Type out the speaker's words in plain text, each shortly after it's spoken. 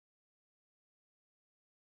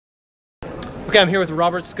Okay, I'm here with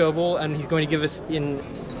Robert Scoble, and he's going to give us in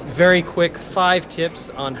very quick 5 tips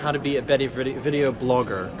on how to be a better video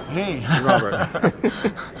blogger. Hey, Robert.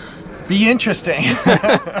 Be interesting.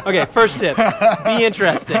 Okay, first tip, be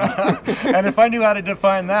interesting. And if I knew how to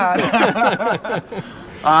define that.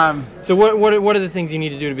 So what are the things you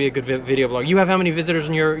need to do to be a good video blogger? You have how many visitors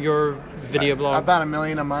in your video blog? About 1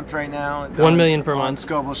 million a month right now. 1 million per month.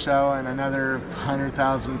 Scoble show, and another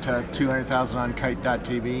 100,000 to 200,000 on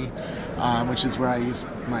kite.tv, which is where I use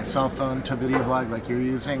my cell phone to video blog like you're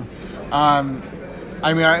using. Wow,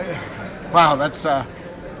 that's a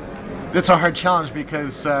hard challenge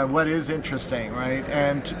because what is interesting, right?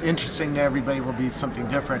 And interesting to everybody will be something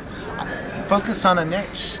different. Focus on a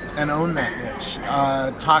niche and own that niche.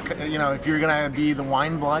 If you're gonna be the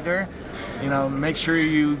wine blogger, make sure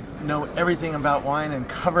you know everything about wine and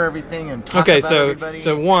cover everything and talk about everybody.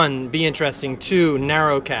 So 1, be interesting. 2,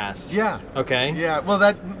 narrowcast. Yeah. Okay. Yeah. Well,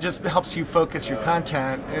 that just helps you focus your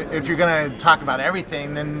content. If you're gonna talk about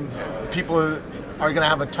everything, then people are going to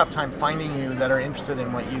have a tough time finding you that are interested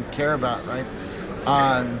in what you care about, right?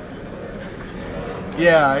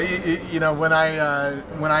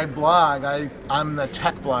 When I blog, I'm the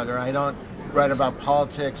tech blogger. I don't write about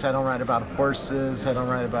politics. I don't write about horses. I don't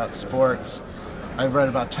write about sports. I write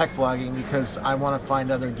about tech blogging because I want to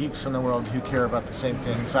find other geeks in the world who care about the same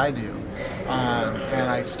things I do, and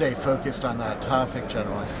I stay focused on that topic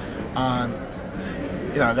generally.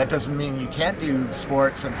 That doesn't mean you can't do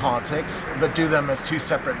sports and politics, but do them as 2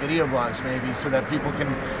 separate video blogs maybe, so that people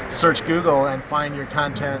can search Google and find your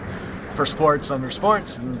content for sports under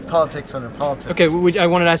sports and politics under politics. Okay, I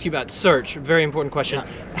wanted to ask you about search. Very important question.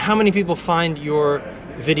 Yeah. How many people find your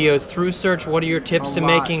videos through search? What are your tips to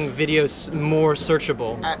making videos more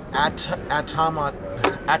searchable?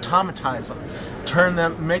 Automatize them. Turn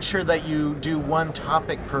them. Make sure that you do 1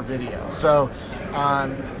 topic per video. So,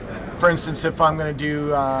 for instance, if I'm going to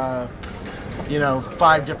do,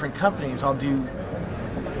 5 different companies, I'll do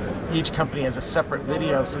each company as a separate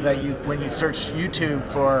video, so that when you search YouTube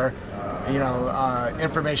for,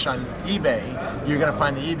 information on eBay, you're going to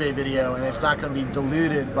find the eBay video, and it's not going to be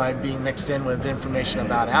diluted by being mixed in with information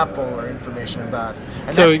about Apple or information about.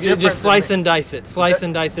 So you just slice and dice it. Slice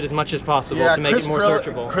and dice it as much as possible to make it more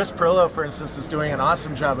searchable. Chris Perillo, for instance, is doing an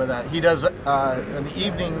awesome job of that. He does an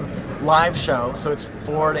evening live show, so it's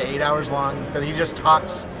 4 to 8 hours long, that he just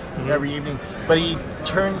talks every evening. But he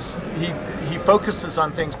focuses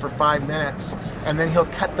on things for 5 minutes, and then he'll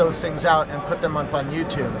cut those things out and put them up on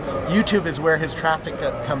YouTube. YouTube is where his traffic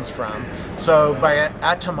comes from. So by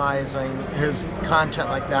atomizing his content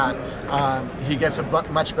like that, he gets a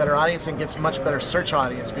much better audience and gets a much better search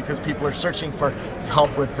audience, because people are searching for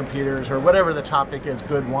help with computers or whatever the topic is,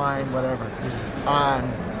 good wine, whatever.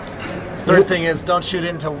 Third thing is, don't shoot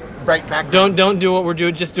into bright backgrounds. Don't do what we're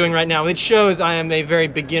doing right now. It shows I am a very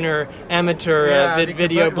beginner, amateur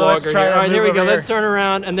video blogger. All right, there we go. Let's turn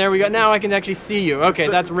around, and there we go. Now I can actually see you. Okay,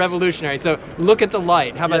 that's revolutionary. So look at the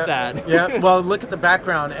light. How about that? Yeah. Well, look at the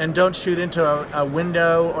background, and don't shoot into a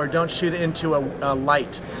window, or don't shoot into a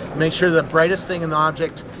light. Make sure the brightest thing in the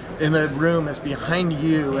object in the room is behind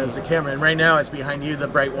you as the camera, and right now it's behind you. The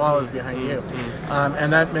bright wall is behind you,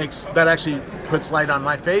 and that actually puts light on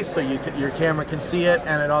my face, so your camera can see it,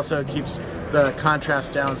 and it also keeps the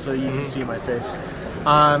contrast down so you can see my face.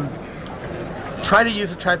 Try to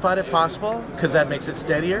use a tripod if possible, because that makes it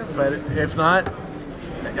steadier. But if not,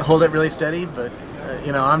 hold it really steady. But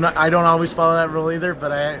I don't always follow that rule either.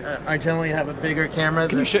 But I generally have a bigger camera.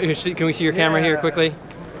 Can we see your camera here quickly?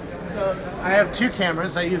 So I have 2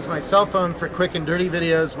 cameras. I use my cell phone for quick and dirty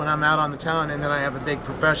videos when I'm out on the town, and then I have a big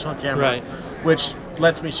professional camera, which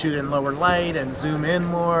lets me shoot in lower light and zoom in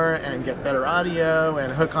more and get better audio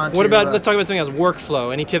and hook onto. What about, let's talk about something else,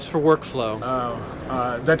 workflow. Any tips for workflow?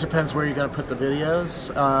 That depends where you're going to put the videos.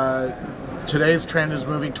 Today's trend is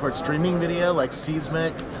moving towards streaming video, like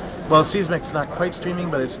Seismic. Well, Seismic's not quite streaming,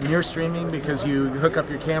 but it's near streaming, because you hook up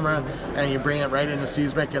your camera and you bring it right into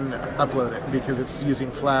Seismic and upload it, because it's using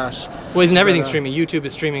Flash. Well, isn't everything streaming? YouTube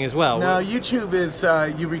is streaming as well. No, YouTube is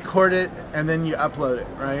you record it and then you upload it,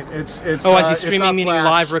 right? It's oh, I see. Streaming meaning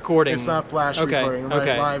live recording. It's not Flash recording,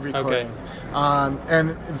 right? Live recording.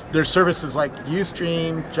 And there's services like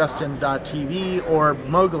Ustream, Justin.tv, or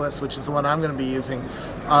Mogulus, which is the one I'm going to be using,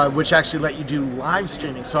 which actually let you do live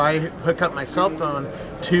streaming. So I hook up my cell phone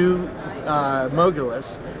to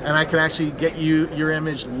Mogulus, and I can actually get your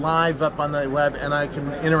image live up on the web, and I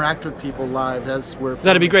can interact with people live as we're filming.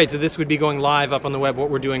 That'd be great. So this would be going live up on the web,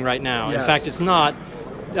 what we're doing right now. Yes. In fact, it's not.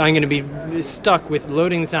 I'm going to be stuck with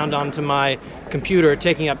loading the sound onto my computer,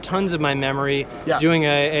 taking up tons of my memory, doing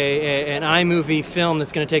an iMovie film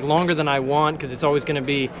that's going to take longer than I want because it's always going to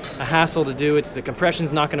be a hassle to do. The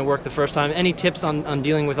compression's not going to work the first time. Any tips on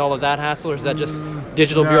dealing with all of that hassle, or is that just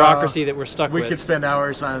digital bureaucracy that we're stuck with? We could spend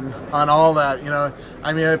hours on all that.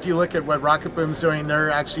 I mean, if you look at what Rocket Boom's doing, they're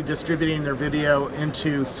actually distributing their video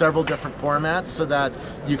into several different formats so that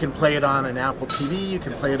you can play it on an Apple TV, you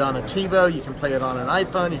can play it on a TiVo, you can play it on an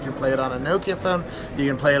iPhone, you can play it on a Nokia phone, you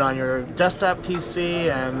can play it on your desktop PC,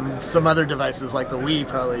 and some other devices like the Wii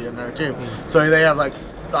probably in there too. So they have like,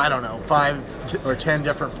 I don't know, 5 or 10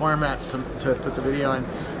 different formats to put the video in.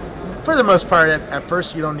 For the most part, at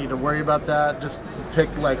first you don't need to worry about that. Just pick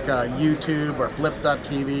like YouTube or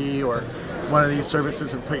Blip.tv or one of these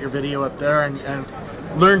services and put your video up there, and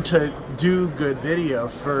learn to do good video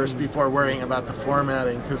first before worrying about the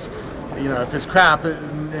formatting, because if it's crap,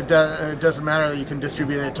 it doesn't matter that you can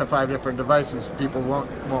distribute it to 5 different devices. People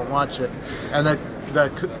won't watch it. And the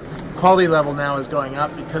quality level now is going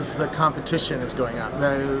up because the competition is going up.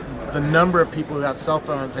 The number of people who have cell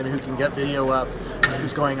phones and who can get video up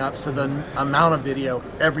is going up, so the amount of video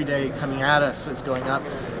every day coming at us is going up,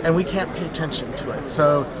 and we can't pay attention to it.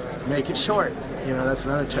 So make it short. That's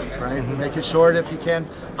another tip, right? Make it short if you can.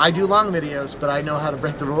 I do long videos, but I know how to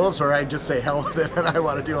break the rules, or I just say hell with it and I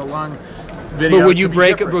want to do a long video. But would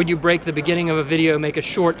you break the beginning of a video, make a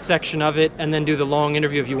short section of it, and then do the long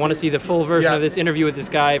interview? If you want to see the full version of this interview with this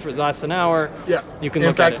guy for last an hour, you can look at it.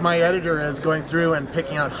 In fact, my editor is going through and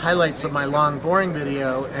picking out highlights of my long, boring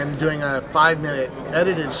video and doing a 5-minute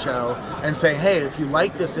edited show and saying, hey, if you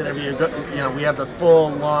like this interview, we have the full,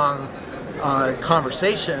 long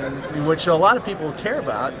conversation, which a lot of people care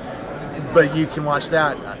about, but you can watch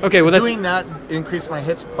that. Okay, well, doing that increased my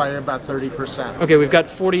hits by about 30%. Okay, we've got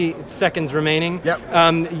 40 seconds remaining.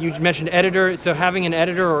 Yep. You mentioned editor, so having an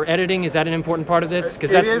editor or editing, is that an important part of this?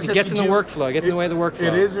 Because it gets in the workflow, it gets in the way of the workflow.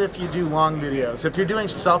 It is if you do long videos. If you're doing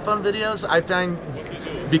cell phone videos, I find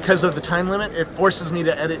because of the time limit, it forces me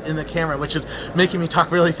to edit in the camera, which is making me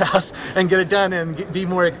talk really fast and get it done and be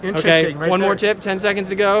more interesting. Okay, one more tip, 10 seconds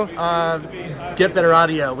to go. Get better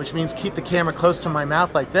audio, which means keep the camera close to my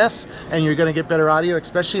mouth like this, and you're going to get better audio,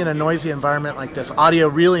 especially in a noisy environment like this. Audio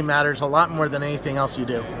really matters a lot more than anything else you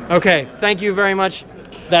do. Okay, thank you very much.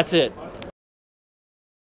 That's it.